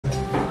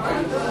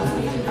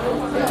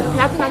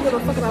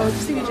give a fuck about what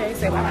Stevie J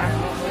said about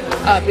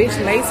her.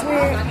 Bitch lace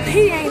wear.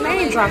 He ain't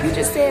name drop. He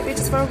just said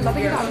bitches from love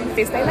and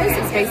fix their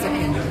laces,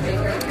 basically.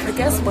 But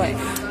guess what?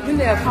 We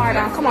live hard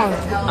on. Come on.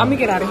 Let me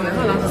get out of here.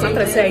 Hold on, because I'm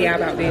going to tell y'all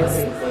about this.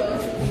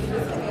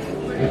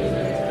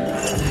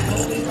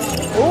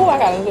 Ooh, I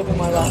got a little bit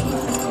more left.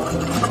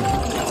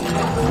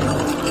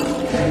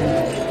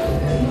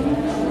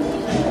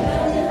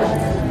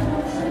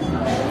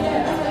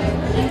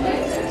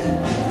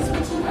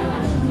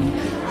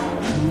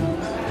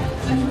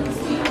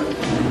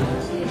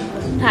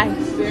 Hi.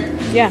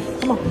 Yeah,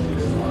 come on.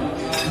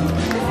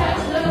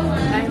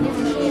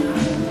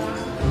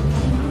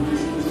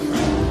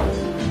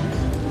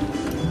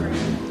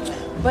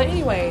 But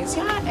anyways,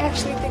 y'all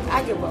actually think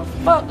I give a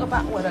fuck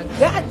about what a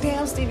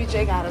goddamn Stevie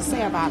J gotta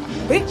say about a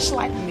bitch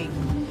like me?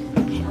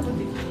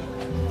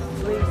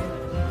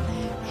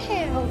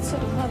 Hell to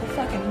the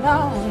motherfucking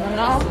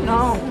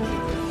no.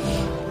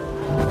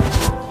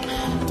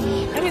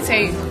 Let me tell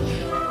you.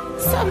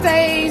 Some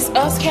days,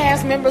 us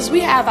cast members, we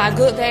have our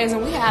good days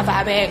and we have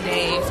our bad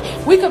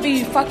days. We could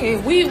be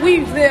fucking, we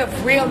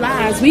live real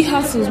lives. We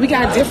hustles. We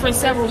got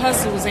several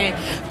hustles. And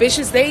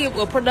bitches,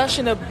 a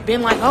production have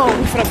been like, oh,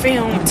 we finna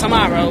film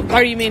tomorrow.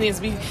 30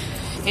 minutes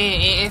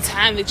in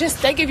time.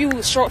 They give you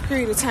a short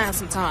period of time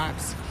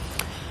sometimes.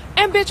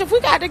 And bitch, if we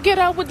got to get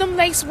up with them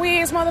lace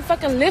wigs,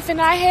 motherfucking lifting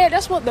our head,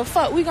 that's what the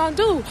fuck we gonna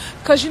do.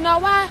 Cause you know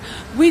why?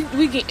 We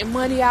getting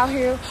money out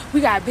here. We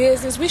got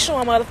business. We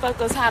showing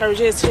motherfuckers how to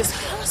just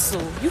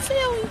hustle. You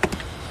feel me?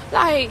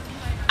 Like,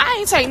 I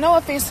ain't take no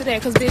offense to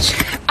that. Cause bitch,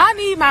 I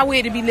need my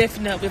wig to be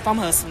lifting up if I'm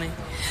hustling.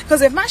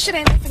 Cause if my shit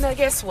ain't lifting up,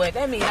 guess what?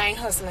 That means I ain't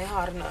hustling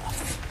hard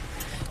enough.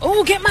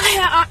 Oh, get my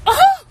hair out.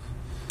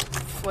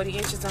 40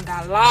 inches done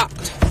got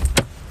locked.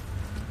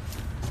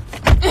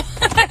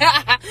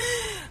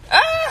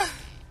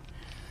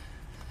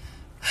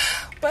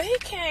 But he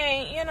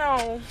can't, he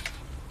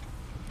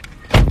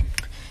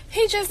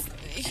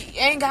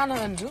ain't got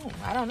nothing to do.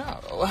 I don't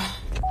know.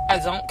 I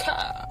don't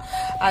care.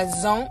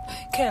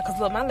 Because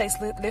look, my lace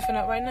lifting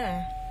up right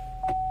now.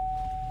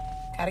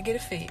 Gotta get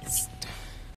it fixed.